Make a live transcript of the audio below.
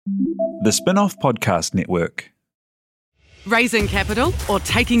The Spin-Off Podcast Network. Raising capital or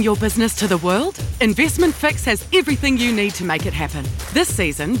taking your business to the world? Investment Fix has everything you need to make it happen. This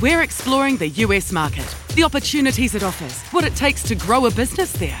season, we're exploring the US market, the opportunities it offers, what it takes to grow a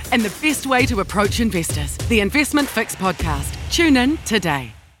business there, and the best way to approach investors. The Investment Fix podcast. Tune in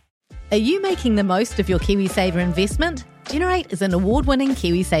today. Are you making the most of your KiwiSaver investment? Generate is an award-winning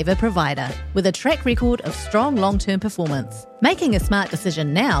KiwiSaver provider with a track record of strong long-term performance. Making a smart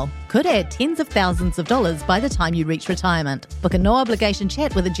decision now could add tens of thousands of dollars by the time you reach retirement. Book a no-obligation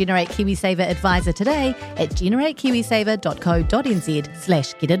chat with a Generate KiwiSaver advisor today at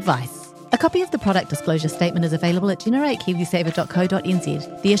generatekiwisaver.co.nz/get-advice. A copy of the product disclosure statement is available at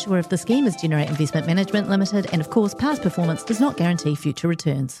generatekiwisaver.co.nz. The issuer of the scheme is Generate Investment Management Limited, and of course, past performance does not guarantee future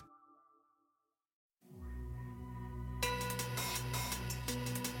returns.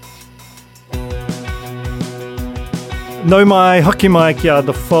 Nau mai, hoki mai kia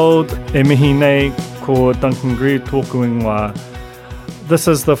The Fold, e mihi nei ko Duncan Greer tōku ingoa. This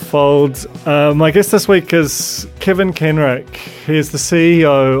is The Fold. My guest this week is Kevin Kenrick. He is the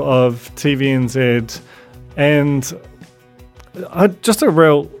CEO of TVNZ and just a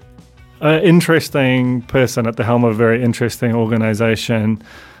real interesting person at the helm of a very interesting organisation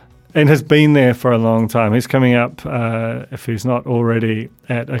and has been there for a long time. He's coming up, if he's not already,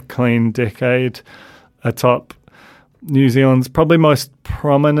 at a clean decade atop New Zealand's probably most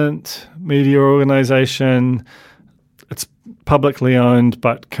prominent media organisation. It's publicly owned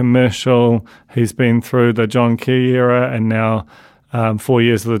but commercial. He's been through the John Key era and now 4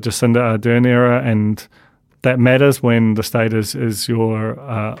 years of the Jacinda Ardern era, and that matters when the state is your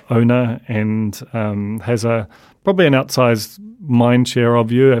owner and has probably an outsized mind share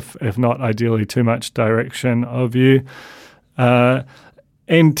of you, if not ideally too much direction of you.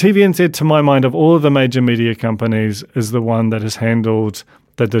 And TVNZ, to my mind, of all of the major media companies, is the one that has handled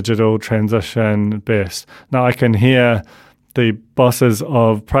the digital transition best. Now, I can hear the bosses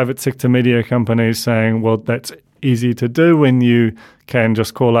of private sector media companies saying, well, that's easy to do when you can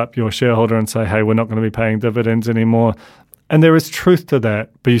just call up your shareholder and say, hey, we're not going to be paying dividends anymore. And there is truth to that,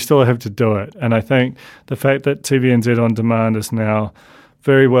 but you still have to do it. And I think the fact that TVNZ OnDemand is now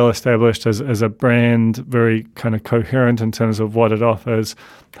very well established as a brand, very kind of coherent in terms of what it offers,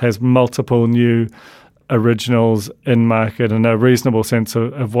 has multiple new originals in market and a reasonable sense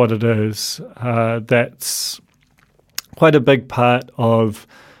of what it is. That's quite a big part of.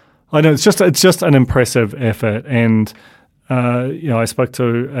 I know it's just an impressive effort, and I spoke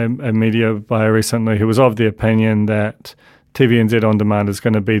to a media buyer recently who was of the opinion that TVNZ OnDemand is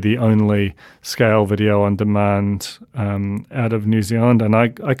going to be the only scale video on demand out of New Zealand, and I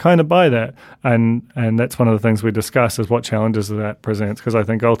kind of buy that, and that's one of the things we discuss is what challenges that presents, because I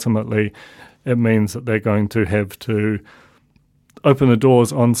think ultimately it means that they're going to have to open the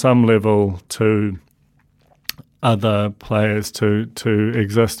doors on some level to other players to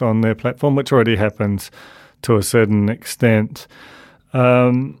exist on their platform, which already happens to a certain extent.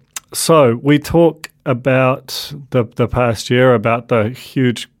 So we talk about the past year, about the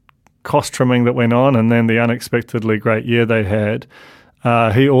huge cost trimming that went on and then the unexpectedly great year they had.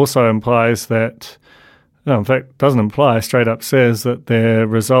 He also implies that, in fact, doesn't imply, straight up says that their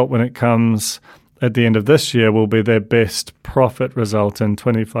result when it comes at the end of this year will be their best profit result in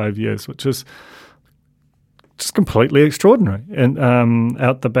 25 years, which is just completely extraordinary. And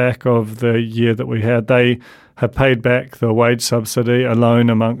out the back of the year that we had, they have paid back the wage subsidy alone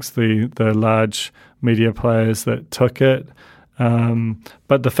amongst the large media players that took it.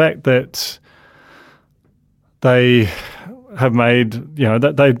 But the fact that they have made,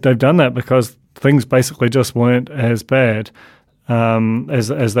 that they've done that because things basically just weren't as bad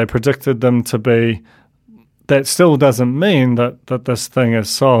as they predicted them to be, that still doesn't mean that this thing is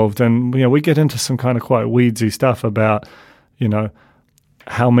solved. And, we get into some kind of quite weedsy stuff about,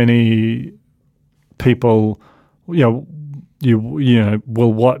 how many people, you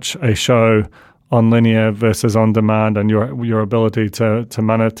will watch a show on linear versus on demand, and your ability to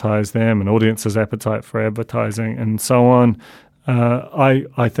monetize them and audiences' appetite for advertising and so on.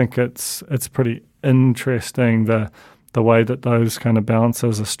 I think it's pretty interesting the way that those kind of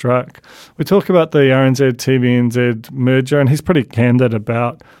balances are struck. We talk about the RNZ TVNZ merger, and he's pretty candid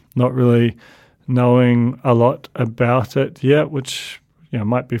about not really knowing a lot about it yet, which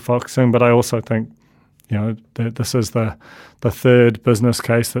might be foxing, but I also think that this is the third business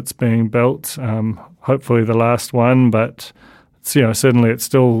case that's being built, hopefully the last one, but certainly it's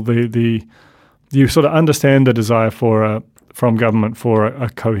still the you sort of understand the desire from government for a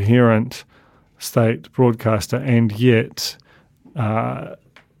coherent state broadcaster, and yet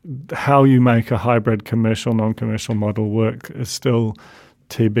how you make a hybrid commercial, non-commercial model work is still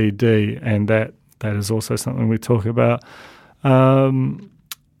TBD, and that is also something we talk about. We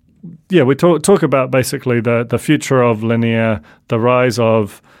talk about basically the future of linear, the rise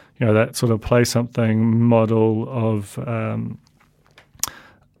of that sort of play something model of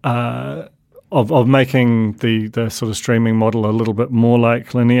making the sort of streaming model a little bit more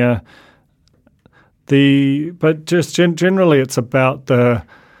like linear. But just generally, it's about the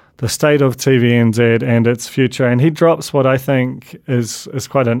state of TVNZ and its future. And he drops what I think is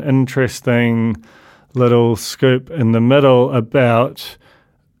quite an interesting little scoop in the middle about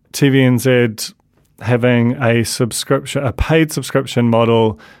TVNZ having a paid subscription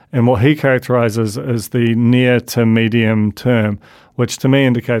model and what he characterises as the near to medium term, which to me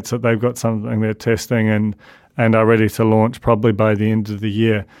indicates that they've got something they're testing and are ready to launch probably by the end of the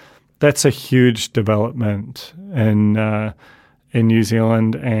year. That's a huge development in New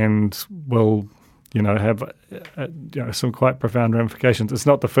Zealand and will have some quite profound ramifications. It's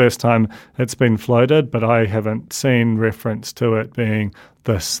not the first time it's been floated, but I haven't seen reference to it being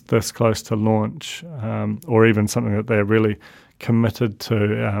this close to launch, or even something that they're really committed to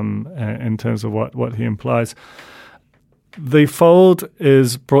in terms of what he implies. The Fold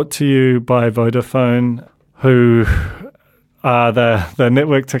is brought to you by Vodafone, who are the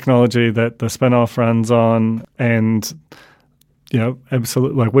network technology that the spin-off runs on, and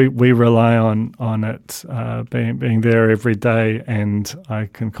absolutely, like we rely on it being there every day, and I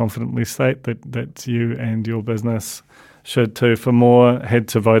can confidently state that you and your business should too. For more, head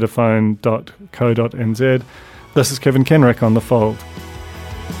to vodafone.co.nz. This is Kevin Kenrick on The Fold.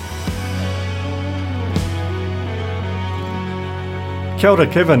 Kia ora,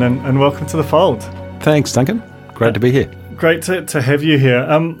 Kevin, and welcome to The Fold. Thanks, Duncan. Great to be here. Great to have you here.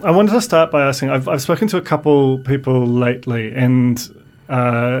 I wanted to start by asking, I've spoken to a couple people lately and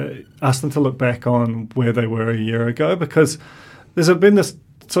asked them to look back on where they were a year ago, because there's been this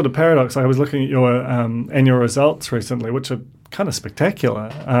sort of paradox. I was looking at your annual results recently, which are kind of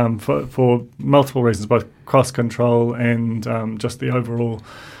spectacular for multiple reasons, both cost control and just the overall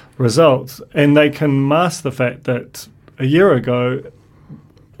results. And they can mask the fact that a year ago,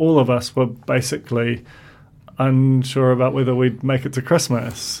 all of us were basically unsure about whether we'd make it to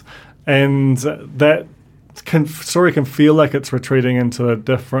Christmas, and that story can feel like it's retreating into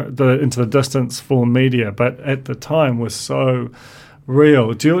the distance for media, but at the time was so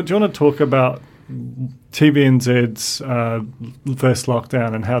real. Do you want to talk about TVNZ's first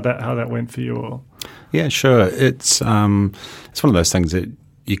lockdown and how that went for you all? Yeah, sure. It's one of those things that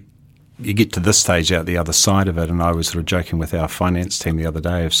you get to this stage out the other side of it, and I was sort of joking with our finance team the other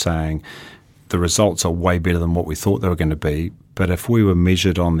day of saying the results are way better than what we thought they were going to be, but if we were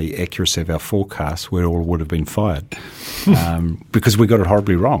measured on the accuracy of our forecasts, we all would have been fired because we got it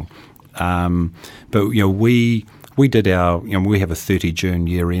horribly wrong. But we did our, we have a 30 June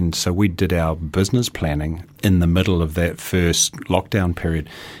year end, so we did our business planning in the middle of that first lockdown period.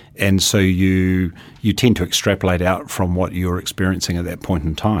 And so you tend to extrapolate out from what you're experiencing at that point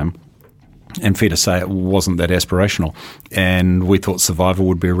in time. And fair to say it wasn't that aspirational. And we thought survival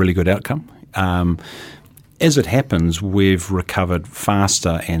would be a really good outcome. As it happens, we've recovered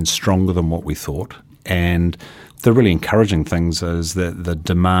faster and stronger than what we thought. And the really encouraging things is that the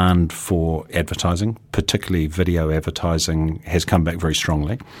demand for advertising, particularly video advertising, has come back very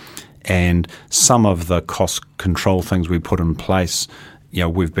strongly. And some of the cost control things we put in place,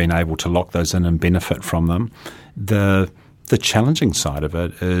 we've been able to lock those in and benefit from them. The challenging side of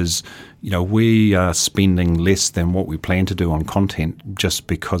it is, we are spending less than what we plan to do on content just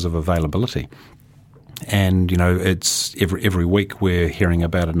because of availability. And, it's every week we're hearing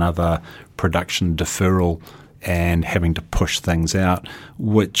about another production deferral and having to push things out,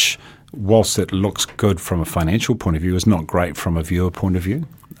 which, whilst it looks good from a financial point of view, is not great from a viewer point of view.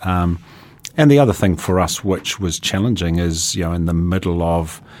 And the other thing for us, which was challenging, is, in the middle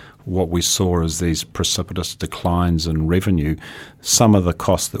of what we saw as these precipitous declines in revenue, some of the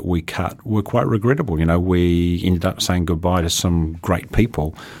costs that we cut were quite regrettable. We ended up saying goodbye to some great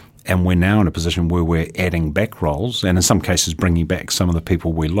people, and we're now in a position where we're adding back roles, and in some cases bringing back some of the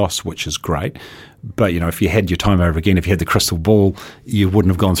people we lost, which is great. But, if you had your time over again, if you had the crystal ball, you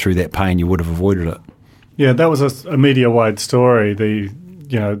wouldn't have gone through that pain, you would have avoided it. Yeah, that was a media-wide story.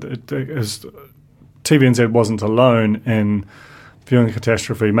 TVNZ wasn't alone in viewing a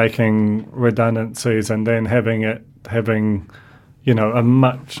catastrophe, making redundancies, and then having a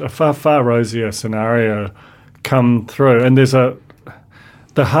far rosier scenario come through. And the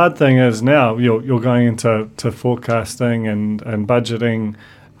hard thing is now you're going into forecasting and budgeting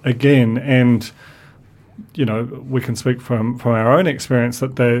again, and we can speak from our own experience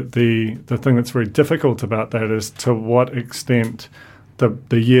that the thing that's very difficult about that is to what extent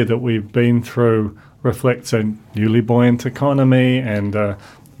the year that we've been through reflects a newly buoyant economy and a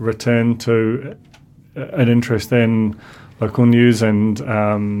return to an interest in local news and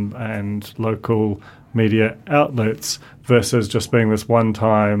local media outlets versus just being this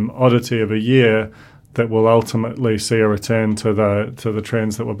one-time oddity of a year that will ultimately see a return to the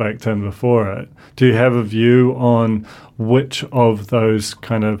trends that were baked in before it. Do you have a view on which of those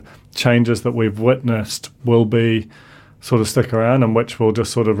kind of changes that we've witnessed will be sort of stick around and which will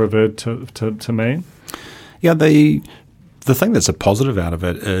just sort of revert to mean? Yeah, the thing that's a positive out of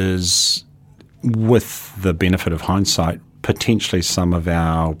it is, with the benefit of hindsight, potentially some of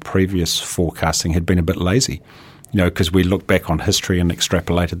our previous forecasting had been a bit lazy, because we look back on history and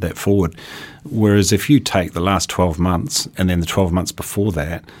extrapolated that forward. Whereas if you take the last 12 months and then the 12 months before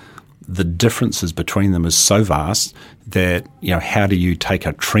that, the differences between them is so vast that, how do you take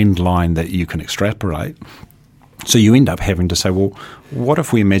a trend line that you can extrapolate? So you end up having to say, well, what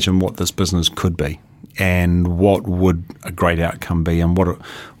if we imagine what this business could be, and what would a great outcome be, and what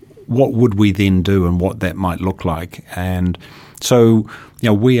would we then do, and what that might look like? And so,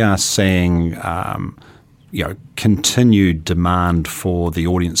 we are seeing, continued demand for the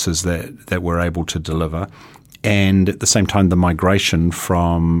audiences that we're able to deliver, and at the same time, the migration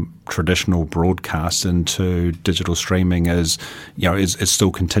from traditional broadcast into digital streaming is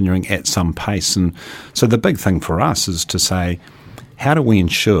still continuing at some pace. And so the big thing for us is to say, how do we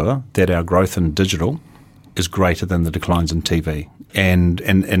ensure that our growth in digital is greater than the declines in TV, and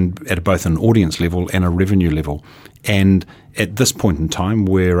at both an audience level and a revenue level? And at this point in time,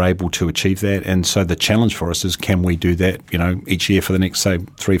 we're able to achieve that. And so the challenge for us is, can we do that, each year for the next, say,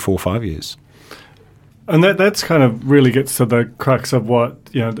 3, 4, 5 years? And that's kind of really gets to the crux of what,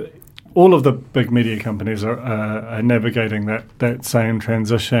 all of the big media companies are navigating that same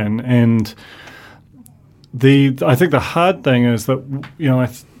transition. And I think the hard thing is that,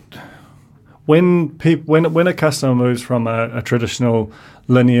 when a customer moves from a traditional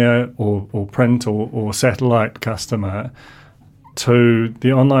linear or print or satellite customer to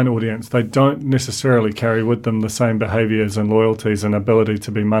the online audience, they don't necessarily carry with them the same behaviours and loyalties and ability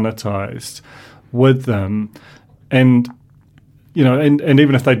to be monetized with them. And and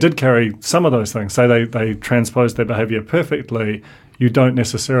even if they did carry some of those things, say they transposed their behaviour perfectly, you don't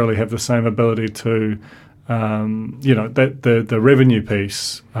necessarily have the same ability to that the revenue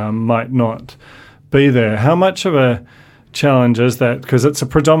piece might not be there. How much of a challenge is that? Because it's a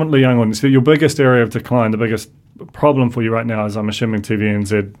predominantly young audience. Your biggest area of decline, the biggest problem for you right now is, I'm assuming,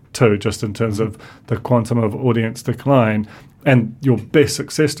 TVNZ too, just in terms of the quantum of audience decline. And your best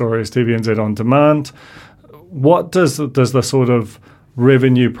success story is TVNZ OnDemand. What does the sort of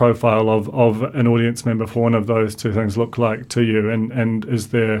revenue profile of an audience member for one of those two things look like to you? And is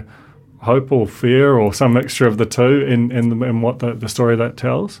there hope or fear or some mixture of the two in what the story that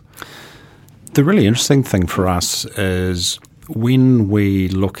tells? The really interesting thing for us is, when we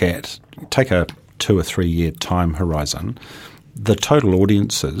take a 2 or 3 year time horizon, the total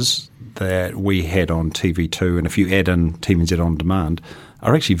audiences that we had on TV2, and if you add in TVNZ OnDemand,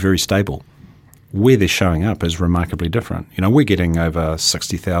 are actually very stable. Where they're showing up is remarkably different. We're getting over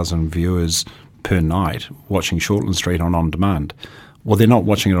 60,000 viewers per night watching Shortland Street on OnDemand. Well, they're not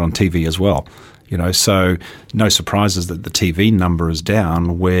watching it on TV as well. So no surprises that the TV number is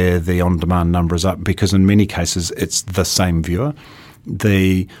down where the on-demand number is up, because in many cases it's the same viewer.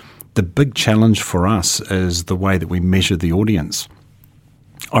 The big challenge for us is the way that we measure the audience.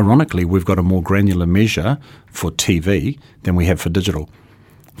 Ironically, we've got a more granular measure for TV than we have for digital.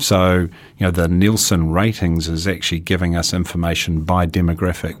 So, the Nielsen ratings is actually giving us information by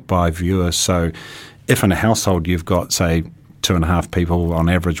demographic, by viewer. So if in a household you've got, say, 2.5 people on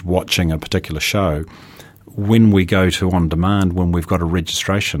average watching a particular show, when we go to OnDemand, when we've got a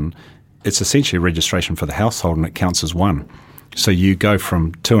registration, it's essentially a registration for the household, and it counts as 1. So you go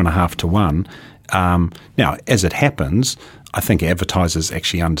from 2.5 to 1. Now, as it happens, I think advertisers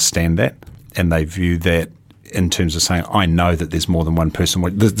actually understand that, and they view that in terms of saying, I know that there's more than one person.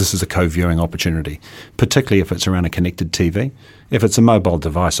 This is a co-viewing opportunity, particularly if it's around a connected TV. If it's a mobile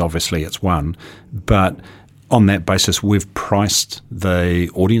device, obviously it's 1. But on that basis, we've priced the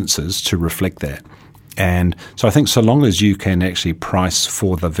audiences to reflect that. And so I think so long as you can actually price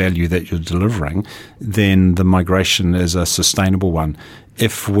for the value that you're delivering, then the migration is a sustainable one.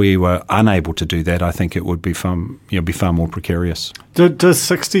 If we were unable to do that, I think it would be far more precarious. Does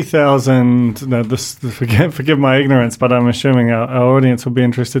 60,000, forgive my ignorance, but I'm assuming our audience will be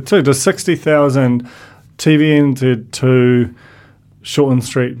interested too. Does 60,000 TVNZ2 Shortland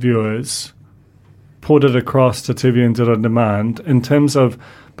Street viewers ported across to TVNZ OnDemand in terms of,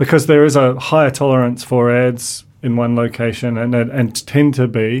 because there is a higher tolerance for ads in one location and tend to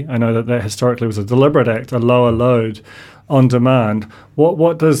be, I know that historically was a deliberate act, a lower load on demand.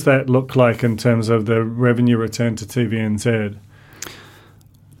 What does that look like in terms of the revenue return to TVNZ?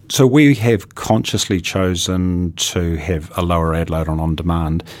 So we have consciously chosen to have a lower ad load on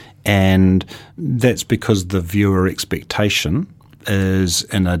demand, and that's because the viewer expectation is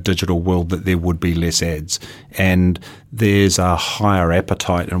in a digital world that there would be less ads, and there's a higher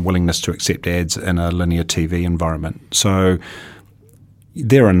appetite and willingness to accept ads in a linear TV environment. So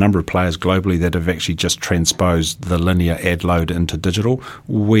there are a number of players globally that have actually just transposed the linear ad load into digital.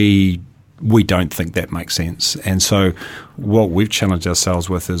 We don't think that makes sense. And so what we've challenged ourselves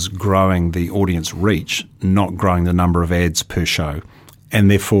with is growing the audience reach, not growing the number of ads per show. And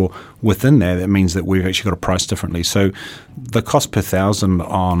therefore, within that means that we've actually got to price differently. So the cost per 1,000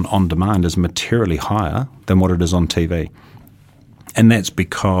 on demand is materially higher than what it is on TV. And that's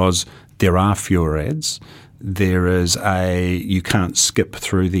because there are fewer ads. You can't skip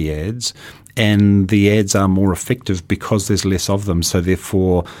through the ads. And the ads are more effective because there's less of them. So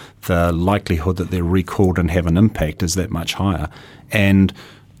therefore, the likelihood that they're recalled and have an impact is that much higher. And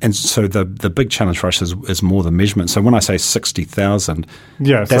so the big challenge for us is more the measurement. So when I say 60,000,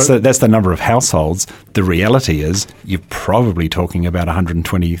 that's the number of households. The reality is you're probably talking about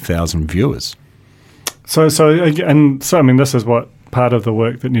 120,000 viewers. So I mean, this is what part of the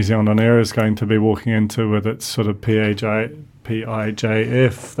work that New Zealand On Air is going to be walking into with its sort of PIJF,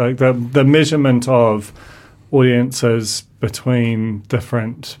 like the measurement of audiences between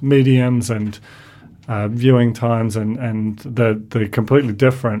different mediums and viewing times and the completely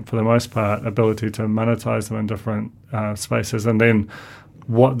different, for the most part, ability to monetize them in different spaces, and then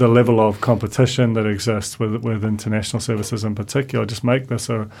what the level of competition that exists with international services in particular just make this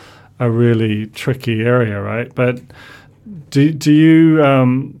a really tricky area, right? But do you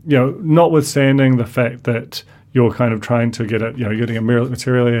notwithstanding the fact that you're kind of trying to get getting a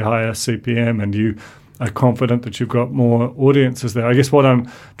materially higher CPM and you are confident that you've got more audiences there, I guess what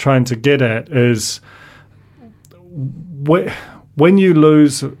I'm trying to get at is when you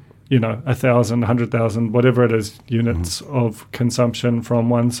lose, 1,000, 100,000, whatever it is, units of consumption from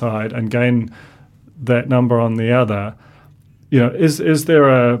one side and gain that number on the other, is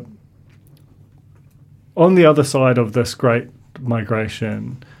there on the other side of this great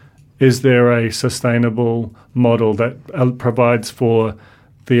migration, is there a sustainable model that provides for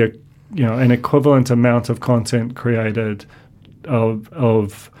an equivalent amount of content created of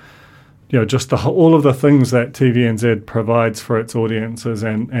just all of the things that TVNZ provides for its audiences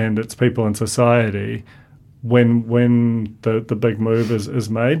and its people in society when the big move is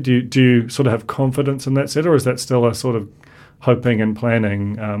made? Do you sort of have confidence in that set, or is that still a sort of hoping and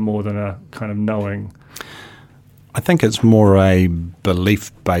planning more than a kind of knowing? I think it's more a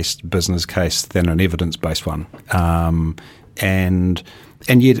belief-based business case than an evidence-based one.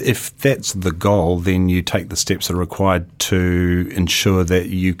 And yet, if that's the goal, then you take the steps that are required to ensure that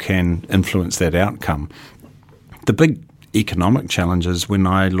you can influence that outcome. The big economic challenge is when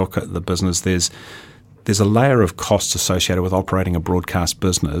I look at the business, there's a layer of costs associated with operating a broadcast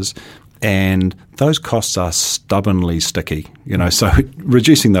business, and those costs are stubbornly sticky. So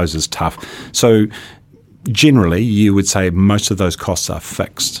reducing those is tough. So generally, you would say most of those costs are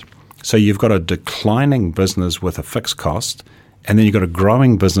fixed. So you've got a declining business with a fixed cost, and then you've got a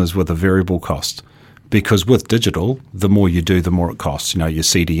growing business with a variable cost. Because with digital, the more you do, the more it costs. Your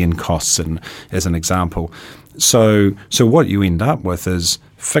CDN costs, and as an example. So what you end up with is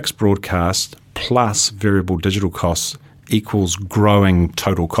fixed broadcast plus variable digital costs equals growing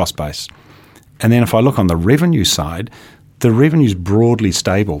total cost base. And then if I look on the revenue side, the revenue is broadly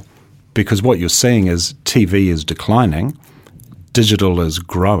stable. Because what you're seeing is TV is declining, digital is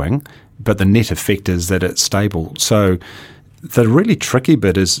growing, but the net effect is that it's stable. So the really tricky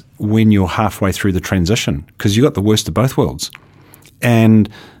bit is when you're halfway through the transition, because you've got the worst of both worlds. And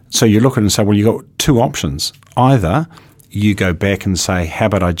so you look at it and say, well, you've got two options. Either you go back and say, how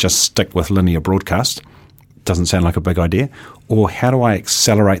about I just stick with linear broadcast? Doesn't sound like a big idea. Or how do I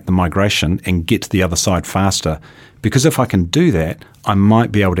accelerate the migration and get to the other side faster? Because if I can do that, I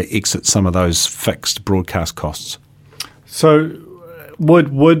might be able to exit some of those fixed broadcast costs. So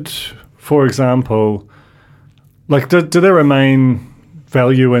would for example, like do there remain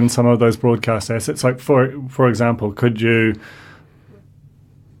value in some of those broadcast assets? Like for example, could you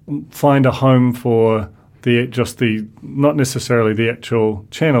find a home for not necessarily the actual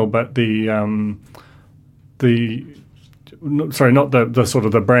channel, but not the sort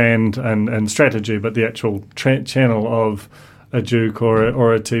of the brand and strategy, but the actual channel of a Duke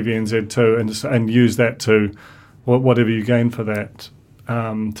or a TVNZ2 and use that to whatever you gain for that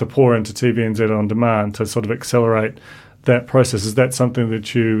to pour into TVNZ OnDemand to sort of accelerate that process. Is that something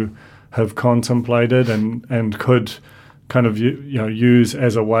that you have contemplated and could kind of use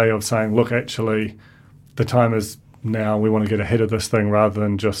as a way of saying, look, actually, the time is now, we want to get ahead of this thing rather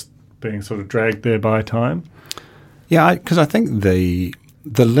than just being sort of dragged there by time? Yeah, because I think the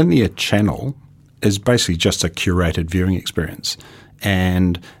linear channel is basically just a curated viewing experience.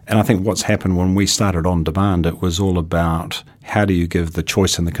 And I think what's happened when we started OnDemand, it was all about how do you give the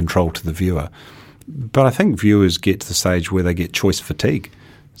choice and the control to the viewer. But I think viewers get to the stage where they get choice fatigue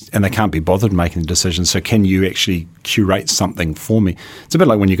and they can't be bothered making decisions. So can you actually curate something for me? It's a bit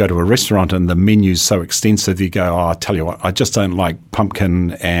like when you go to a restaurant and the menu's so extensive, you go, I tell you what, I just don't like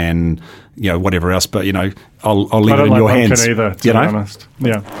pumpkin and whatever else, but I'll leave it in your hands. I don't like pumpkin either, to be honest.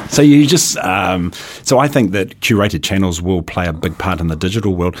 Yeah. So you just so I think that curated channels will play a big part in the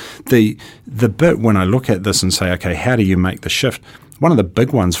digital world. The bit when I look at this and say, okay, how do you make the shift? One of the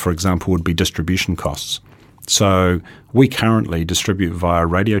big ones, for example, would be distribution costs. So we currently distribute via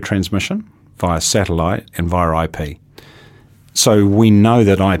radio transmission, via satellite, and via IP. So we know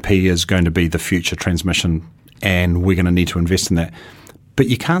that IP is going to be the future transmission, and we're going to need to invest in that. But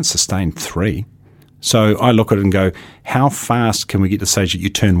you can't sustain three. So I look at it and go, how fast can we get to the stage that you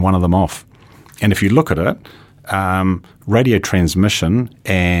turn one of them off? And if you look at it, radio transmission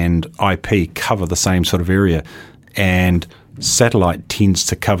and IP cover the same sort of area, and satellite tends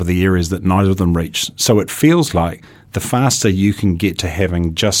to cover the areas that neither of them reach. So it feels like the faster you can get to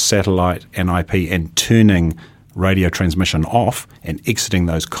having just satellite and IP and turning radio transmission off and exiting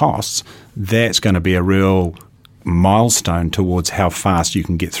those costs, that's going to be a real milestone towards how fast you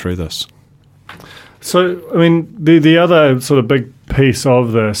can get through this. So, I mean, the other sort of big piece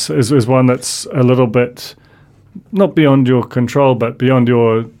of this is one that's a little bit not beyond your control, but beyond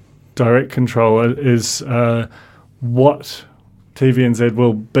your direct control, is what TVNZ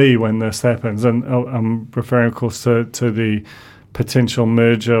will be when this happens. And I'm referring, of course, to the potential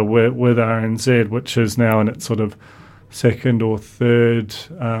merger with RNZ, which is now in its sort of second or third,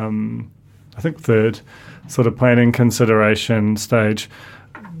 third sort of planning consideration stage.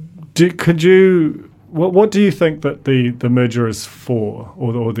 What do you think that the merger is for,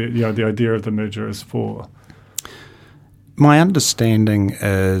 or the idea of the merger is for? My understanding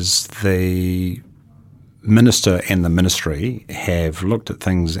is the minister and the ministry have looked at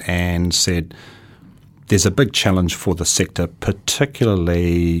things and said there's a big challenge for the sector,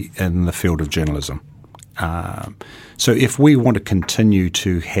 particularly in the field of journalism. So if we want to continue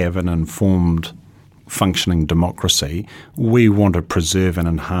to have an informed, functioning democracy, we want to preserve and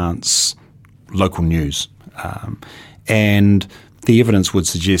enhance local news. And the evidence would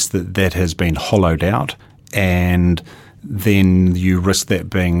suggest that that has been hollowed out, and then you risk that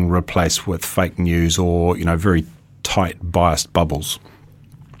being replaced with fake news or, very tight, biased bubbles.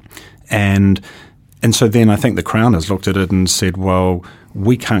 And so then I think the Crown has looked at it and said, well,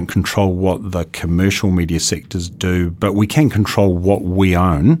 we can't control what the commercial media sectors do, but we can control what we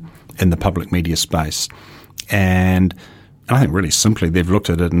own in the public media space. And I think really simply they've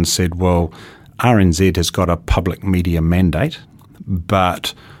looked at it and said, well, RNZ has got a public media mandate,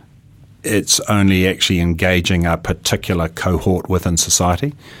 but it's only actually engaging a particular cohort within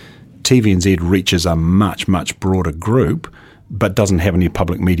society. TVNZ reaches a much, much broader group, but doesn't have any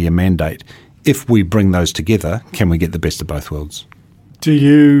public media mandate. If we bring those together, can we get the best of both worlds? Do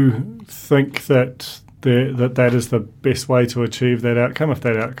you think that that is the best way to achieve that outcome? If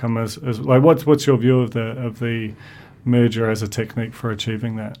that outcome is like, what's your view of the merger as a technique for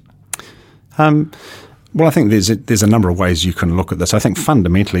achieving that? Well, I think there's a number of ways you can look at this. I think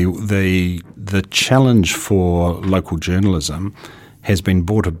fundamentally the challenge for local journalism has been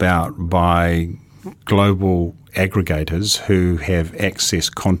brought about by global aggregators who have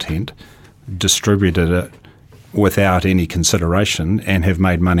accessed content, distributed it without any consideration, and have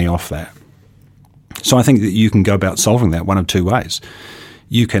made money off that. So I think that you can go about solving that one of two ways.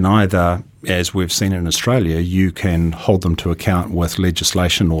 You can either, as we've seen in Australia, you can hold them to account with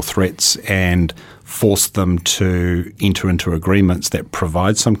legislation or threats and force them to enter into agreements that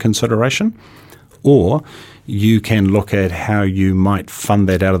provide some consideration, or you can look at how you might fund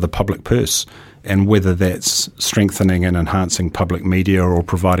that out of the public purse, and whether that's strengthening and enhancing public media or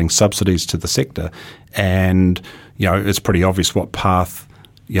providing subsidies to the sector. And, it's pretty obvious what path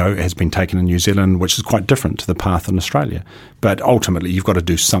has been taken in New Zealand, which is quite different to the path in Australia. But ultimately, you've got to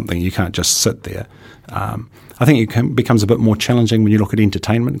do something. You can't just sit there. I think it becomes a bit more challenging when you look at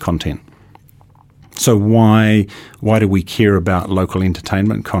entertainment content. So why do we care about local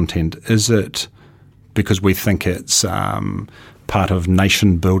entertainment content? Is it because we think it's part of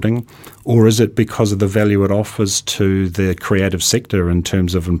nation building, or is it because of the value it offers to the creative sector in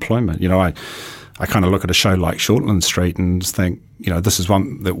terms of employment? I kind of look at a show like Shortland Street and think, this is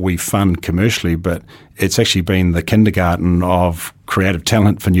one that we fund commercially, but it's actually been the kindergarten of creative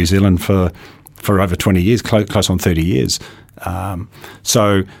talent for New Zealand for over 20 years, close on 30 years.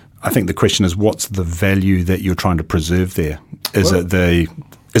 So I think the question is, what's the value that you're trying to preserve there? Is it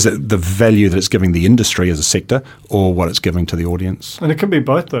the value that it's giving the industry as a sector, or what it's giving to the audience? And it can be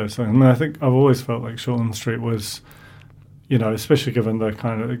both those things. I mean, I think I've always felt like Shortland Street was, especially given the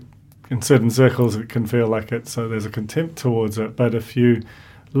kind of, in certain circles it can feel like there's a contempt towards it. But if you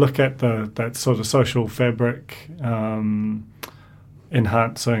look at that sort of social fabric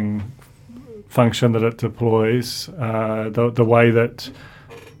enhancing function that it deploys, the way that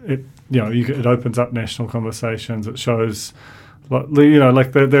it opens up national conversations, it shows,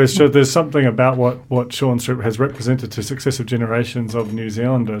 there's something about what Shortland Street has represented to successive generations of New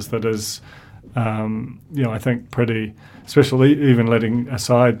Zealanders that is, I think pretty special, even letting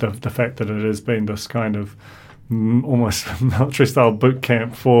aside the fact that it has been this kind of almost military-style boot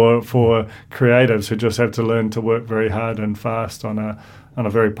camp for creatives who just have to learn to work very hard and fast on a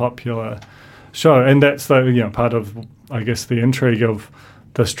very popular show. And that's part of, I guess, the intrigue of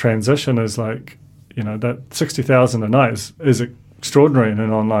this transition is that 60,000 a night is extraordinary in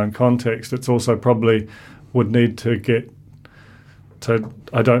an online context. It's also probably would need to get to,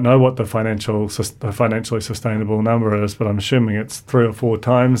 I don't know what the financially sustainable number is, but I'm assuming it's 3 or 4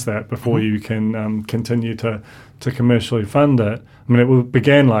 times that before you can continue to commercially fund it. I mean, it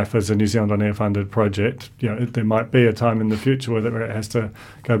began life as a New Zealand On Air funded project. There might be a time in the future where it has to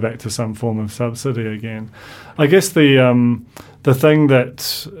go back to some form of subsidy again. I guess the thing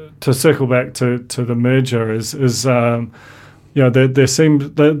that, to circle back to the merger is it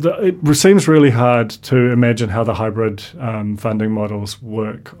seems really hard to imagine how the hybrid funding models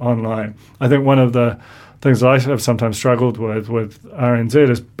work online. I think one of the things that I have sometimes struggled with RNZ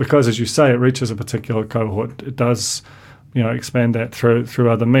is because, as you say, it reaches a particular cohort. It does, expand that through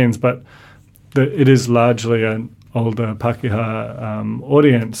other means, but it is largely an older Pākehā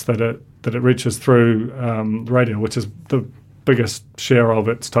audience that it reaches through radio, which is the biggest share of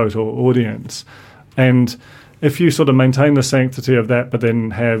its total audience. And if you sort of maintain the sanctity of that, but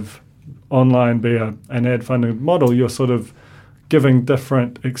then have online be an ad funding model, you're sort of giving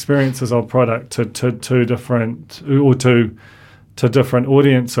different experiences of product to different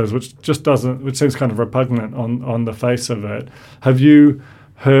audiences, which seems kind of repugnant on the face of it. Have you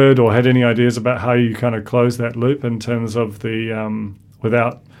heard or had any ideas about how you kind of close that loop in terms of the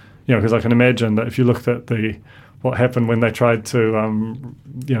without, because I can imagine that if you looked at what happened when they tried to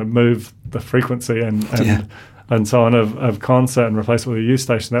move the frequency and so on of concert and replace it with a youth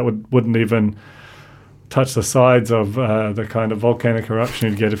station, that wouldn't even touch the sides of the kind of volcanic eruption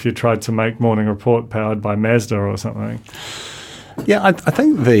you'd get if you tried to make Morning Report powered by Mazda or something. Yeah, I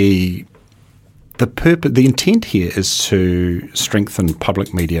think the intent here is to strengthen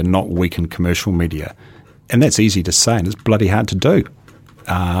public media, not weaken commercial media. And that's easy to say, and it's bloody hard to do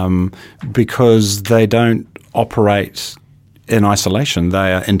because they don't operate in isolation.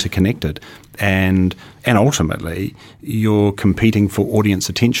 They are interconnected. And ultimately, you're competing for audience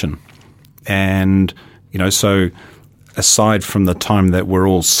attention. And, so aside from the time that we're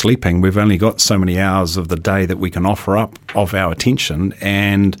all sleeping, we've only got so many hours of the day that we can offer up of our attention,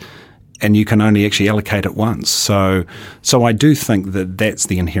 and you can only actually allocate it once. So I do think that that's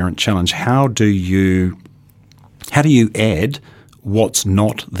the inherent challenge. How do you add what's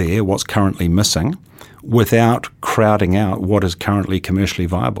not there, what's currently missing, without crowding out what is currently commercially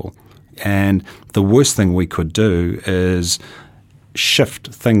viable? And the worst thing we could do is shift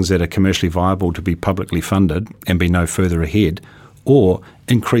things that are commercially viable to be publicly funded and be no further ahead, or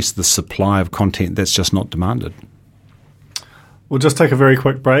increase the supply of content that's just not demanded. We'll just take a very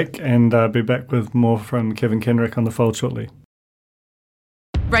quick break and be back with more from Kevin Kenrick on The Fold shortly.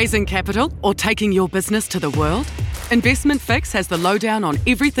 Raising capital or taking your business to the world? Investment Fix has the lowdown on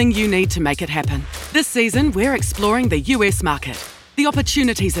everything you need to make it happen. This season, we're exploring the US market, the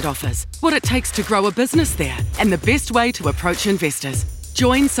opportunities it offers, what it takes to grow a business there, and the best way to approach investors.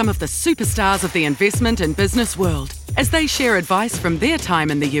 Join some of the superstars of the investment and business world as they share advice from their time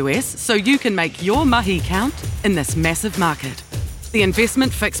in the US so you can make your mahi count in this massive market. The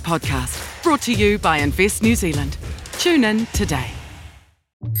Investment Fix podcast, brought to you by Invest New Zealand. Tune in today.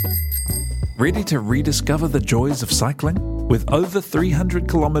 Ready to rediscover the joys of cycling? With over 300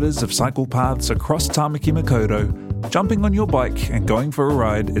 kilometres of cycle paths across Tāmaki Makaurau, jumping on your bike and going for a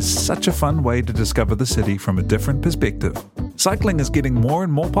ride is such a fun way to discover the city from a different perspective. Cycling is getting more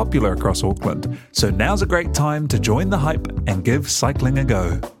and more popular across Auckland, so now's a great time to join the hype and give cycling a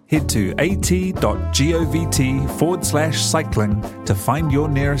go. Head to at.govt/cycling to find your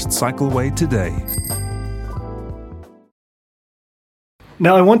nearest cycleway today.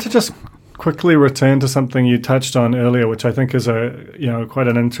 Now, I want to just quickly return to something you touched on earlier, which I think is quite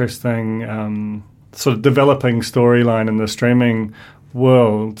an interesting sort of developing storyline in the streaming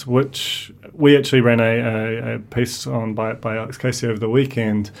world, which we actually ran a piece on by Alex Casey over the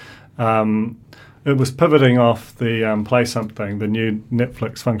weekend. It was pivoting off the Play Something, the new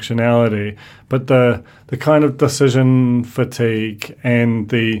Netflix functionality, but the kind of decision fatigue and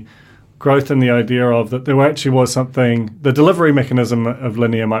the growth in the idea of that there actually was something, the delivery mechanism of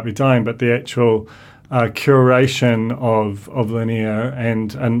linear might be dying, but the actual curation of linear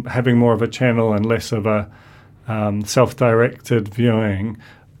and having more of a channel and less of a self-directed viewing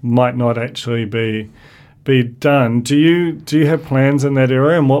might not actually be done. Do you have plans in that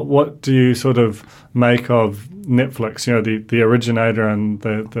area, and what do you sort of make of Netflix? You know, the originator and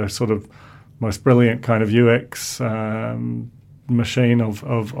the sort of most brilliant kind of UX machine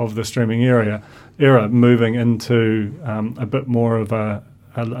of the streaming era moving into a bit more of a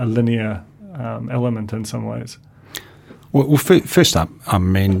linear element in some ways. Well, first up, I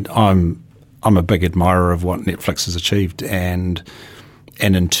mean, I'm a big admirer of what Netflix has achieved, and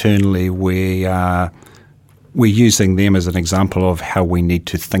internally we're using them as an example of how we need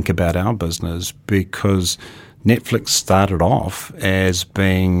to think about our business, because Netflix started off as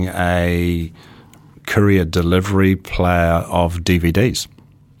being a courier delivery player of DVDs.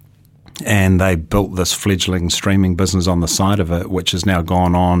 And they built this fledgling streaming business on the side of it, which has now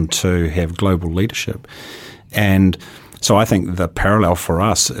gone on to have global leadership. And so I think the parallel for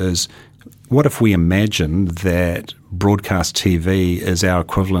us is, what if we imagine that broadcast TV is our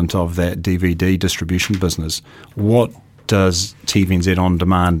equivalent of that DVD distribution business? What does TVNZ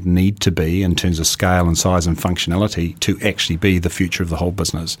OnDemand need to be in terms of scale and size and functionality to actually be the future of the whole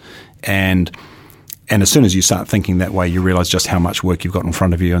business? And as soon as you start thinking that way, you realise just how much work you've got in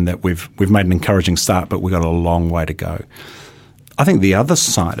front of you, and that we've made an encouraging start, but we've got a long way to go. I think the other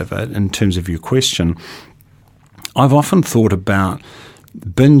side of it, in terms of your question, I've often thought about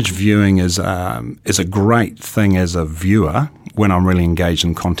binge viewing is a great thing as a viewer when I'm really engaged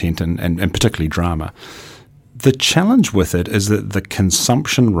in content and particularly drama. The challenge with it is that the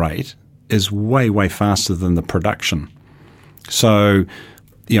consumption rate is way, way faster than the production. So,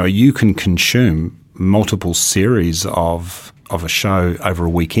 you can consume multiple series of a show over a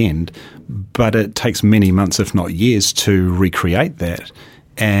weekend, but it takes many months, if not years, to recreate that.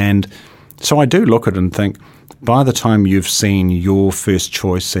 And so I do look at it and think, by the time you've seen your first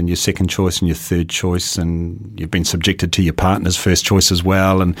choice and your second choice and your third choice, and you've been subjected to your partner's first choice as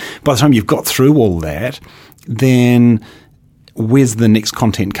well, and by the time you've got through all that, then where's the next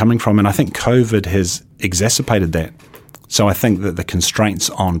content coming from? And I think COVID has exacerbated that. So I think that the constraints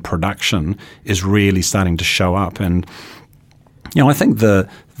on production is really starting to show up. And, I think the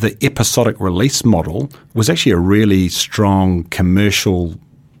episodic release model was actually a really strong commercial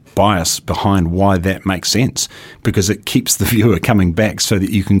bias behind why that makes sense, because it keeps the viewer coming back so that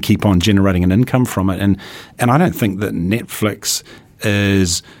you can keep on generating an income from it. And I don't think that Netflix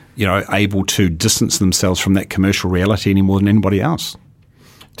is, able to distance themselves from that commercial reality any more than anybody else.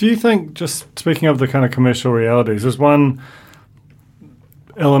 Do you think, just speaking of the kind of commercial realities, there's one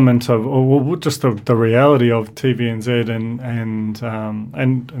element of, or just the reality of TVNZ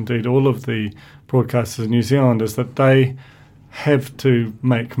and indeed all of the broadcasters in New Zealand, is that they have to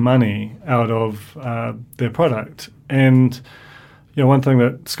make money out of their product. And one thing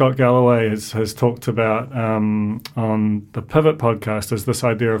that Scott Galloway has talked about on the Pivot podcast is this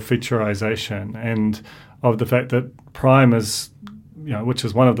idea of featureization, and of the fact that Prime is, which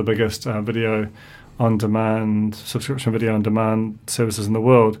is one of the biggest subscription video on demand services in the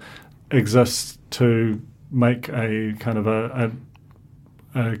world, exists to make a kind of a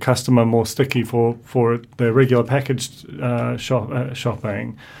customer more sticky for their regular packaged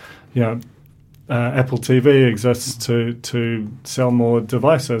shopping. Apple TV exists to sell more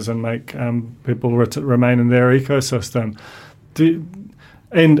devices and make people remain in their ecosystem.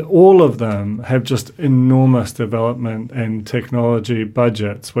 And all of them have just enormous development and technology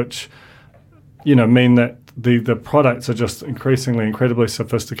budgets, which mean that the products are just incredibly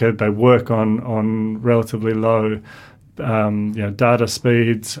sophisticated. They work on relatively low data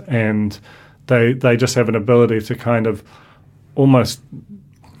speeds, and they just have an ability to kind of almost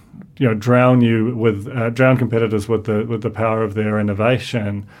drown competitors with the power of their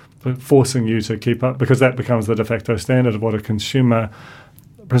innovation, forcing you to keep up, because that becomes the de facto standard of what a consumer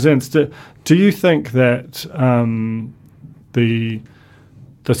presents. Do you think that the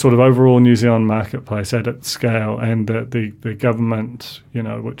sort of overall New Zealand marketplace at its scale, and the government,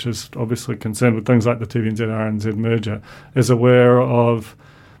 which is obviously concerned with things like the TVNZ RNZ merger, is aware of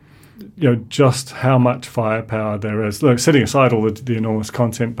just how much firepower there is. Look, setting aside all the enormous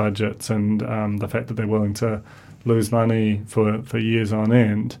content budgets and the fact that they're willing to lose money for years on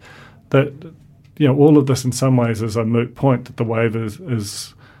end, that all of this in some ways is a moot point, that the wave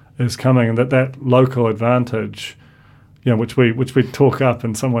is coming, and that local advantage, which we talk up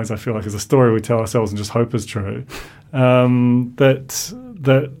in some ways, I feel like is a story we tell ourselves and just hope is true. What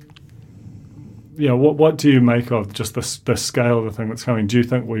do you make of just the scale of the thing that's coming? Do you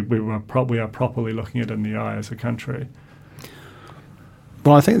think we are properly looking it in the eye as a country?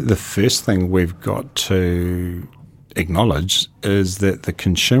 Well, I think the first thing we've got to acknowledge is that the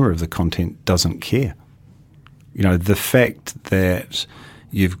consumer of the content doesn't care. The fact that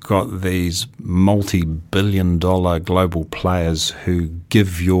you've got these multi-billion-dollar global players who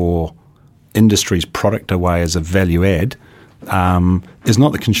give your industry's product away as a value add is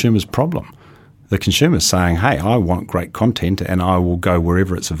not the consumer's problem. The consumer's saying, hey, I want great content and I will go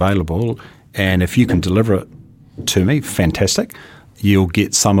wherever it's available, and if you can deliver it to me, fantastic. You'll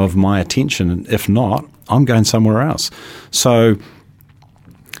get some of my attention, and if not, I'm going somewhere else. So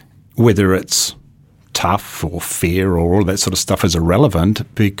whether it's tough or fair or all that sort of stuff is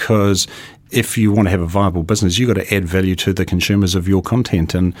irrelevant, because if you want to have a viable business, you've got to add value to the consumers of your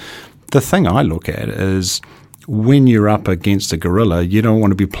content. And the thing I look at is when you're up against a gorilla, you don't want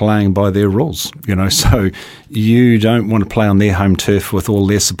to be playing by their rules, so you don't want to play on their home turf with all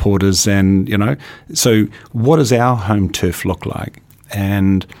their supporters, and, so what does our home turf look like?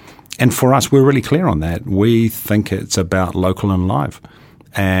 And for us, we're really clear on that. We think it's about local and live.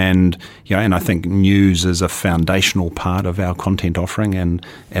 And and I think news is a foundational part of our content offering,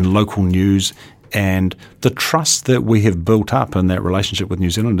 and local news, and the trust that we have built up in that relationship with New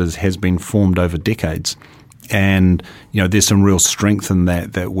Zealanders has been formed over decades. And there's some real strength in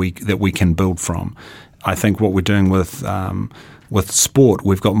that we can build from. I think what we're doing with sport,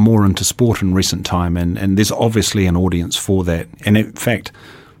 we've got more into sport in recent time, and there's obviously an audience for that. And in fact,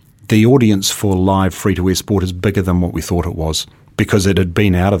 the audience for live free-to-air sport is bigger than what we thought it was, because it had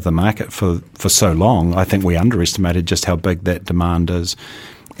been out of the market for so long. I think we underestimated just how big that demand is.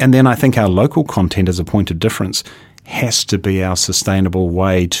 And then I think our local content as a point of difference has to be our sustainable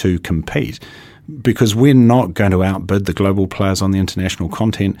way to compete, because we're not going to outbid the global players on the international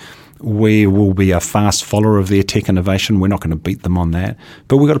content. We will be a fast follower of their tech innovation. We're not going to beat them on that,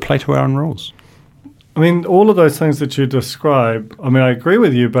 but we've got to play to our own rules. I mean, all of those things that you describe, I agree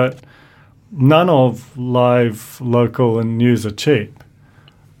with you, but none of live, local and news are cheap.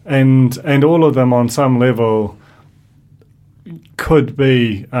 And all of them on some level could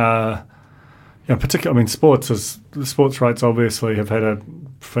be, particularly, sports rights obviously have had a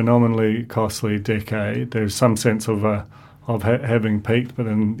phenomenally costly decade. There's some sense of having peaked, but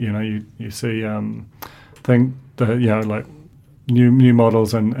then you see like new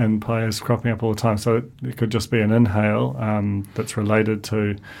models and players cropping up all the time. So it could just be an inhale that's related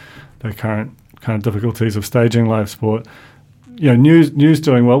to the current kind of difficulties of staging live sport. News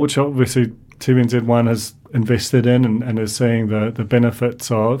doing well, which obviously TVNZ1 has invested in and is seeing the benefits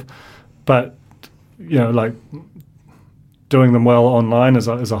of, but like doing them well online is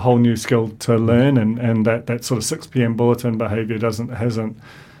a whole new skill to learn, and that sort of 6 p.m. bulletin behaviour hasn't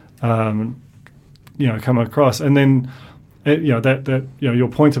come across. And then your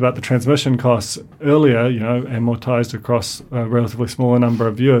point about the transmission costs earlier, amortised across a relatively smaller number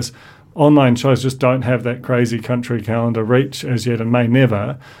of viewers. Online shows just don't have that crazy country calendar reach as yet, and may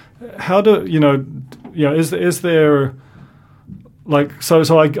never. How do is there? Like,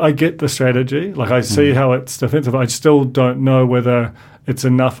 so I get the strategy. Like, I see how it's defensive. I still don't know whether it's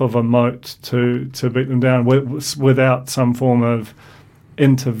enough of a moat to beat them down without some form of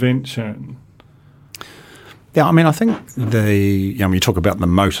intervention. Yeah, I think you talk about the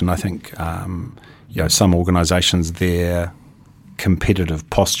moat, and I think some organisations, their competitive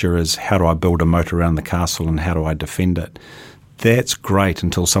posture is, how do I build a moat around the castle and how do I defend it? That's great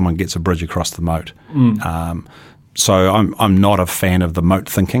until someone gets a bridge across the moat. So I'm not a fan of the moat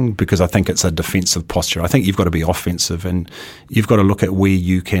thinking, because I think it's a defensive posture. I think you've got to be offensive, and you've got to look at where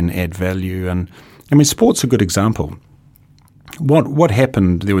you can add value. And sport's a good example. What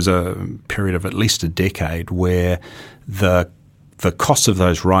happened? There was a period of at least a decade where the cost of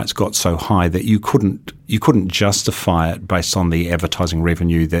those rights got so high that you couldn't justify it based on the advertising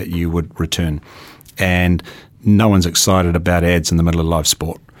revenue that you would return, and no one's excited about ads in the middle of live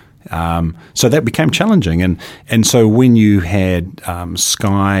sport. So that became challenging. And so when you had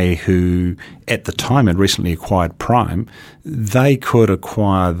Sky, who at the time had recently acquired Prime, they could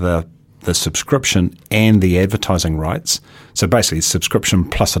acquire the subscription and the advertising rights. So basically subscription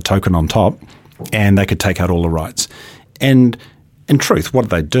plus a token on top, and they could take out all the rights. And in truth,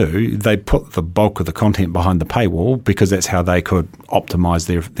 what they do, they put the bulk of the content behind the paywall because that's how they could optimize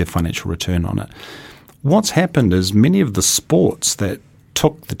their financial return on it. What's happened is many of the sports that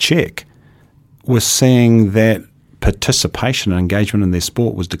took the check were seeing that participation and engagement in their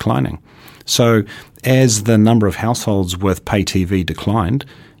sport was declining. So as the number of households with pay TV declined,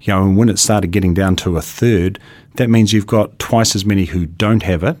 and when it started getting down to a third, that means you've got twice as many who don't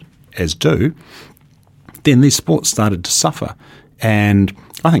have it as do, then these sports started to suffer. And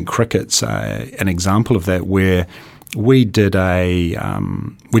I think cricket's an example of that, where we did a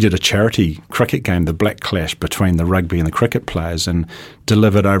charity cricket game, the Black Clash between the rugby and the cricket players, and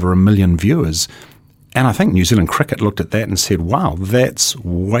delivered over 1 million viewers. And I think New Zealand Cricket looked at that and said, wow, that's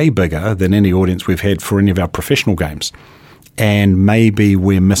way bigger than any audience we've had for any of our professional games. And maybe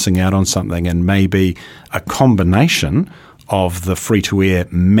we're missing out on something, and maybe a combination of the free-to-air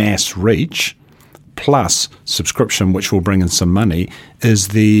mass reach plus subscription, which will bring in some money, is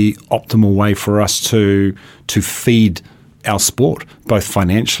the optimal way for us to feed our sport, both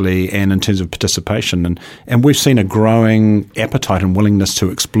financially and in terms of participation. And we've seen a growing appetite and willingness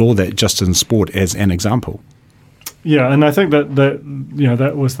to explore that just in sport as an example. Yeah, and I think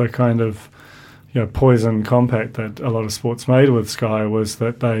that was the kind of poison compact that a lot of sports made with Sky, was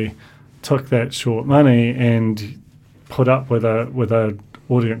that they took that short money and put up with a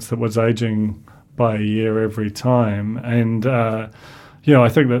audience that was aging by a year every time. And I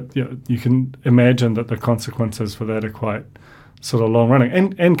think that you can imagine that the consequences for that are quite sort of long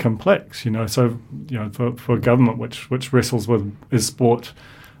running and complex. So for government, which wrestles with, is sport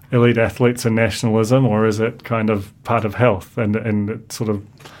elite athletes and nationalism, or is it kind of part of health, and it sort of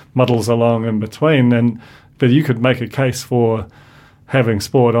muddles along in between. But you could make a case for having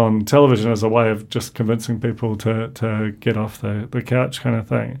sport on television as a way of just convincing people to get off the couch, kind of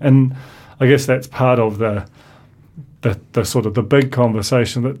thing. And I guess that's part of the sort of the big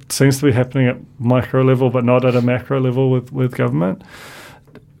conversation that seems to be happening at micro level, but not at a macro level with government.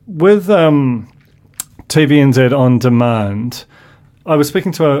 With TVNZ OnDemand, I was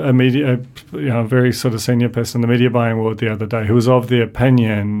speaking to a very sort of senior person in the media buying world the other day, who was of the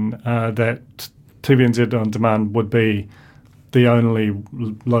opinion that TVNZ OnDemand would be the only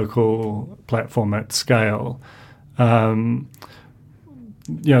local platform at scale. That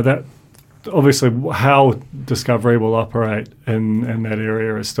obviously how Discovery will operate in that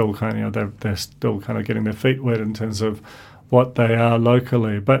area is still kind of, they're still kind of getting their feet wet in terms of what they are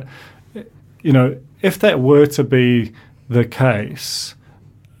locally. But if that were to be the case,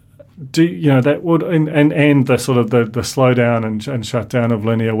 that would and the sort of the slowdown and shutdown of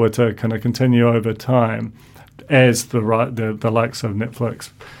linear were to kind of continue over time, as the likes of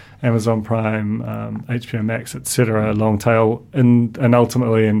Netflix, Amazon Prime, HBO Max, etc., long tail, and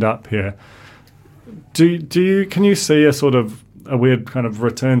ultimately end up here. Can you see a sort of a weird kind of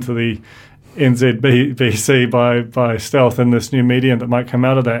return to the NZBC by stealth in this new medium that might come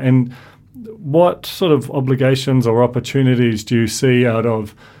out of that? And what sort of obligations or opportunities do you see out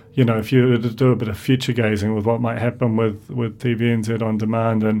of, if you were to do a bit of future gazing with what might happen with TVNZ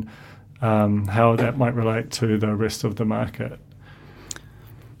OnDemand, and how that might relate to the rest of the market?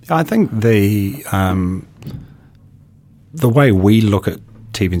 I think the way we look at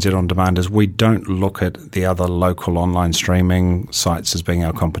TVNZ OnDemand is we don't look at the other local online streaming sites as being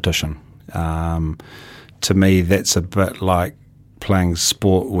our competition. To me, that's a bit like playing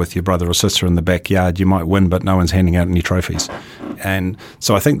sport with your brother or sister in the backyard. You might win, but no one's handing out any trophies. And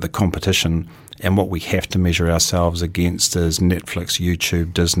so I think the competition and what we have to measure ourselves against is Netflix,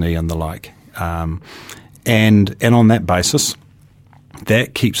 YouTube, Disney, and the like. And on that basis,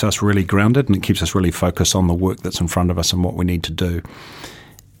 that keeps us really grounded, and it keeps us really focused on the work that's in front of us and what we need to do.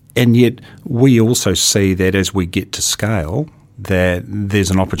 And yet we also see that as we get to scale, that there's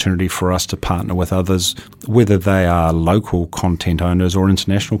an opportunity for us to partner with others, whether they are local content owners or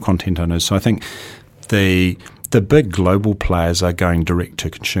international content owners. So I think the big global players are going direct to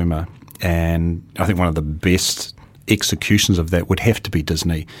consumer, and I think one of the best executions of that would have to be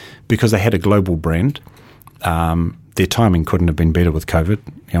Disney, because they had a global brand. Their timing couldn't have been better with COVID.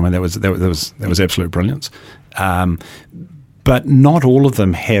 That was absolute brilliance. But not all of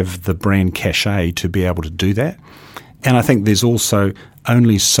them have the brand cachet to be able to do that. And I think there's also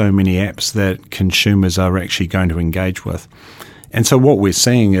only so many apps that consumers are actually going to engage with. And so what we're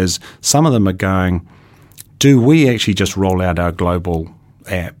seeing is some of them are going, do we actually just roll out our global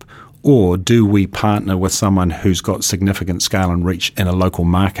app, or do we partner with someone who's got significant scale and reach in a local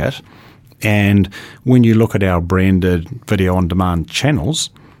market? And when you look at our branded video on demand channels,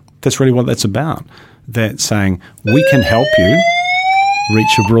 that's really what that's about. That's saying we can help you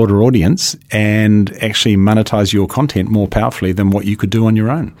reach a broader audience and actually monetize your content more powerfully than what you could do on your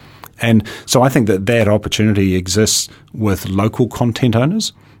own. And so I think that opportunity exists with local content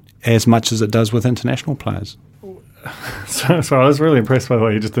owners as much as it does with international players. So I was really impressed by the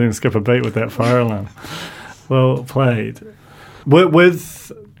way you just didn't skip a beat with that fire alarm. Well played.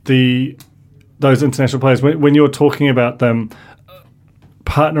 With those international players, when you're talking about them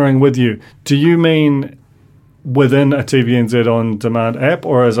partnering with you, do you mean within a TVNZ on-demand app,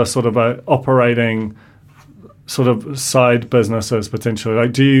 or as a sort of a operating sort of side businesses potentially?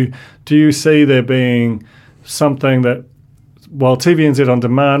 Like, do you see there being something that, while TVNZ on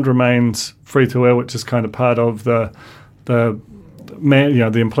demand remains free to air, which is kind of part of the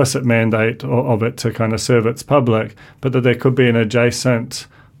implicit mandate of it to kind of serve its public, but that there could be an adjacent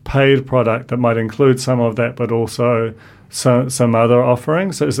paid product that might include some of that, but also some other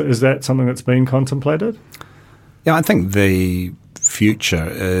offerings? Is that something that's been contemplated? Yeah, I think the future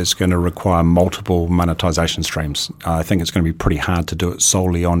is going to require multiple monetization streams. I think it's going to be pretty hard to do it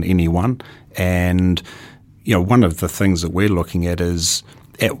solely on any one. And, one of the things that we're looking at is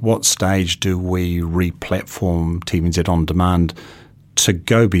at what stage do we re-platform TVNZ On Demand to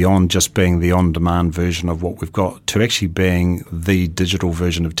go beyond just being the on-demand version of what we've got to actually being the digital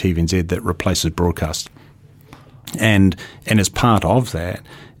version of TVNZ that replaces broadcast. And as part of that,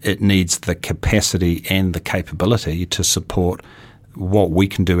 it needs the capacity and the capability to support what we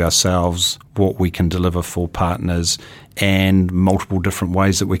can do ourselves, what we can deliver for partners, and multiple different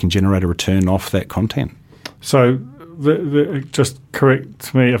ways that we can generate a return off that content. So just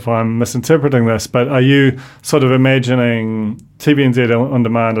correct me if I'm misinterpreting this, but are you sort of imagining TVNZ On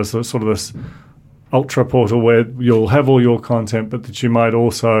Demand as sort of this ultra portal where you'll have all your content, but that you might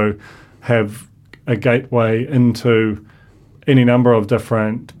also have a gateway into any number of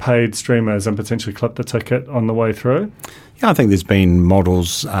different paid streamers and potentially clip the ticket on the way through? Yeah, I think there's been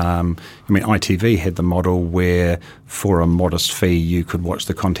models. ITV had the model where for a modest fee you could watch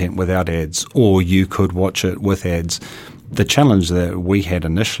the content without ads, or you could watch it with ads. The challenge that we had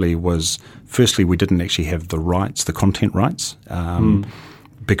initially was, firstly, we didn't actually have the rights, the content rights,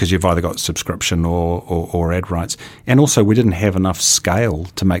 because you've either got subscription or ad rights. And also we didn't have enough scale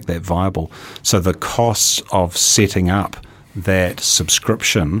to make that viable. So the costs of setting up that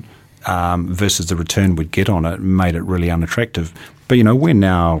subscription versus the return we'd get on it made it really unattractive. But we're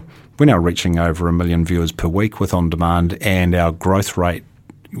now reaching over 1 million viewers per week with On Demand, and our growth rate,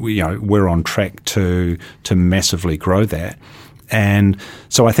 we're on track to massively grow that. And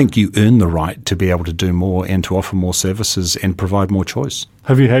so I think you earn the right to be able to do more and to offer more services and provide more choice.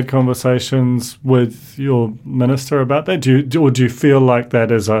 Have you had conversations with your minister about that? Do you feel like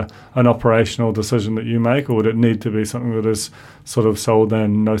that is an operational decision that you make, or would it need to be something that is sort of sold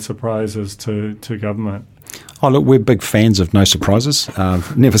in, no surprises to government? Oh, look, we're big fans of no surprises.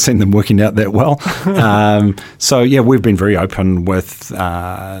 Never seen them working out that well. We've been very open with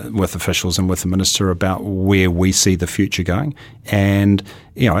officials and with the minister about where we see the future going. And,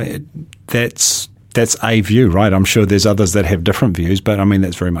 that's a view, right? I'm sure there's others that have different views, but,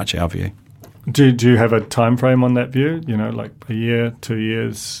 that's very much our view. Do you have a time frame on that view? Like a year, 2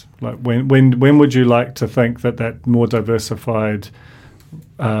 years? Like when would you like to think that more diversified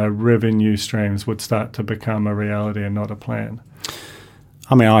revenue streams would start to become a reality and not a plan?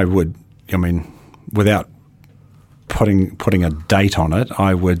 Without putting a date on it,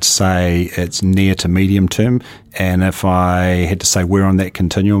 I would say it's near to medium term. And if I had to say where on that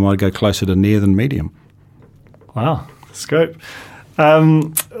continuum, I'd go closer to near than medium. Wow, scope.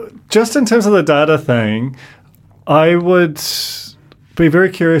 Just in terms of the data thing, I would be very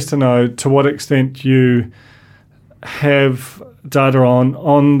curious to know to what extent you have data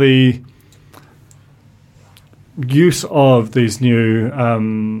on the use of these new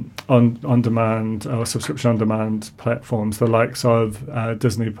on-demand or subscription on-demand platforms, the likes of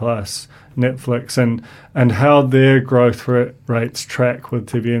Disney Plus, Netflix, and how their growth rates track with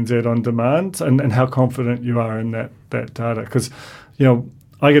TVNZ On Demand, and how confident you are in that data. Because,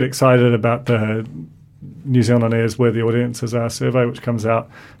 I get excited about the New Zealand On Air's Where the Audiences Are survey, which comes out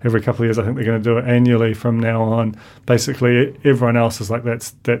every couple of years. I think they're going to do it annually from now on. Basically, everyone else is like,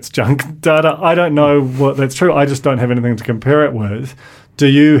 that's junk data. I don't know what that's true. I just don't have anything to compare it with. Do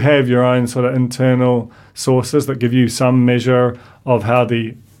you have your own sort of internal sources that give you some measure of how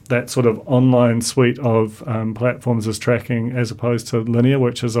that sort of online suite of platforms is tracking as opposed to linear,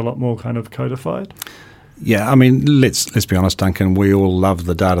 which is a lot more kind of codified? Yeah, I mean, let's be honest, Duncan. We all love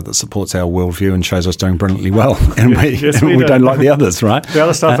the data that supports our worldview and shows us doing brilliantly well, and we don't like the others, right? The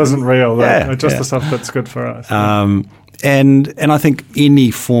other stuff isn't real, just the stuff that's good for us. And I think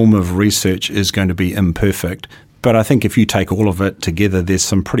any form of research is going to be imperfect. But I think if you take all of it together, there's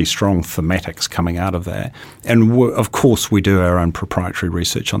some pretty strong thematics coming out of that. And of course, we do our own proprietary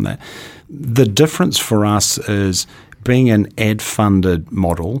research on that. The difference for us is being an ad-funded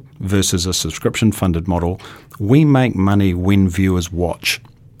model versus a subscription-funded model, we make money when viewers watch.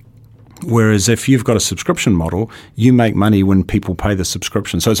 Whereas if you've got a subscription model, you make money when people pay the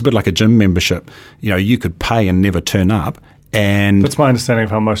subscription. So it's a bit like a gym membership. You know, you could pay and never turn up. And that's my understanding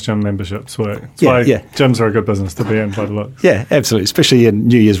of how most gym memberships work. That's why gyms are a good business to be in by the looks. Yeah, absolutely, especially in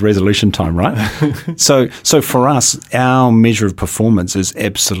New Year's resolution time, right? So for us, our measure of performance is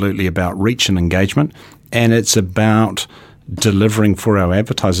absolutely about reach and engagement, and it's about delivering for our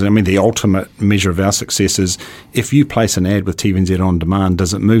advertisers. I mean, the ultimate measure of our success is if you place an ad with TVNZ OnDemand,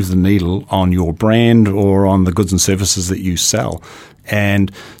 does it move the needle on your brand or on the goods and services that you sell?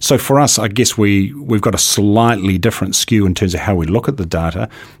 And so for us, I guess we've got a slightly different skew in terms of how we look at the data,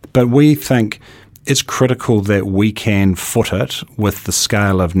 but we think it's critical that we can foot it with the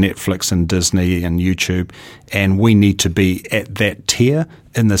scale of Netflix and Disney and YouTube, and we need to be at that tier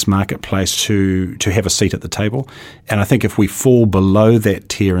in this marketplace to have a seat at the table. And I think if we fall below that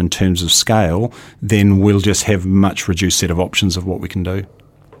tier in terms of scale, then we'll just have much reduced set of options of what we can do.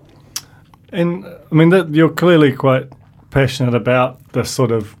 And I mean, you're clearly quite passionate about this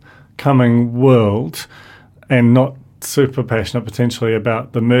sort of coming world and not super passionate potentially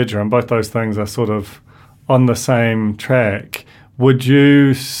about the merger, and both those things are sort of on the same track. Would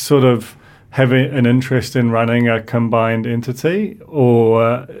you sort of have an interest in running a combined entity,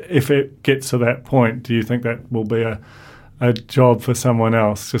 or if it gets to that point, do you think that will be a job for someone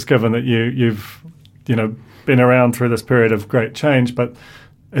else, just given that you've been around through this period of great change, but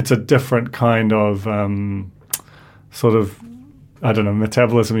it's a different kind of sort of, I don't know,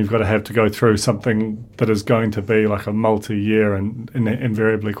 metabolism you've got to have to go through something that is going to be like a multi-year and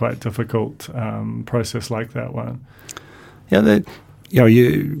invariably quite difficult process like that one. Yeah,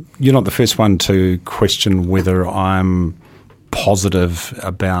 you're not the first one to question whether I'm positive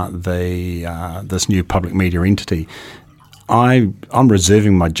about this new public media entity. I'm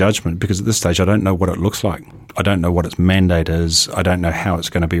reserving my judgment because at this stage I don't know what it looks like. I don't know what its mandate is. I don't know how it's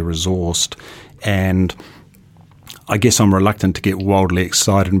going to be resourced, and I guess I'm reluctant to get wildly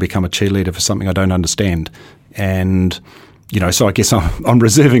excited and become a cheerleader for something I don't understand. And, so I guess I'm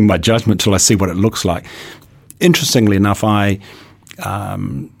reserving my judgment till I see what it looks like. Interestingly enough, a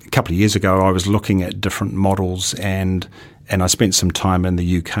couple of years ago, I was looking at different models and I spent some time in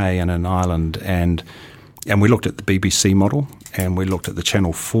the UK and in Ireland, and we looked at the BBC model, and we looked at the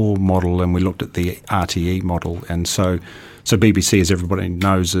Channel 4 model, and we looked at the RTE model. And so BBC, as everybody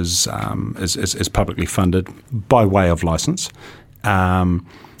knows, is publicly funded by way of license. RTE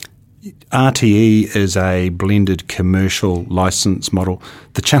is a blended commercial license model.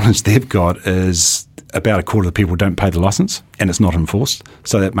 The challenge they've got is about a quarter of the people don't pay the license, and it's not enforced.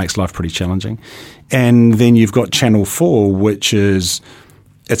 So that makes life pretty challenging. And then you've got Channel 4, which is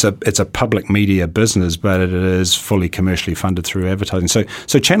it's a public media business, but it is fully commercially funded through advertising. So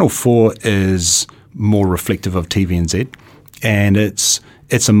Channel 4 is more reflective of TVNZ, and it's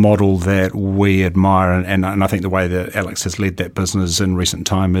a model that we admire, and I think the way that Alex has led that business in recent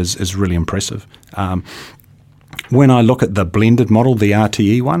time is really impressive. When I look at the blended model, the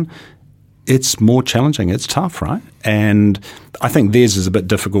RTE one, it's more challenging. It's tough, right? And I think theirs is a bit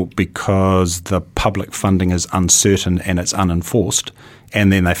difficult because the public funding is uncertain and it's unenforced,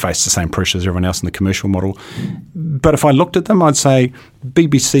 and then they face the same pressure as everyone else in the commercial model. But if I looked at them, I'd say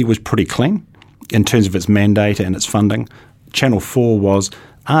BBC was pretty clean in terms of its mandate and its funding. Channel 4 was.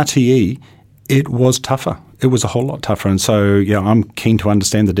 RTE, it was tougher. It was a whole lot tougher. And so, I'm keen to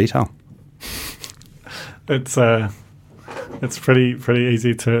understand the detail. It's pretty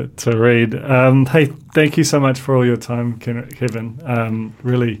easy to read. Hey, thank you so much for all your time, Kevin.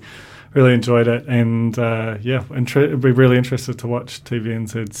 Really enjoyed it, and be really interested to watch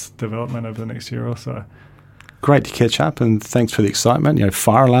TVNZ's development over the next year or so. Great to catch up, and thanks for the excitement.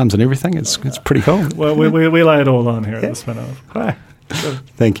 Fire alarms and everything. It's pretty cool. Well, we lay it all on here at the Spin-Off. Hi.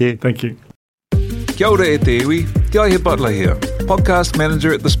 Thank you. Thank you. Kia ora e te iwi, Te Aihe Butler here, podcast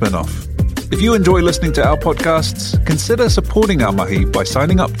manager at The Spin-Off. If you enjoy listening to our podcasts, consider supporting our mahi by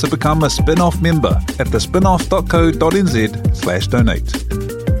signing up to become a Spin-Off member at thespinoff.co.nz/donate.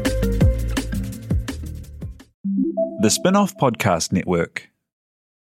 The Spin-Off Podcast Network.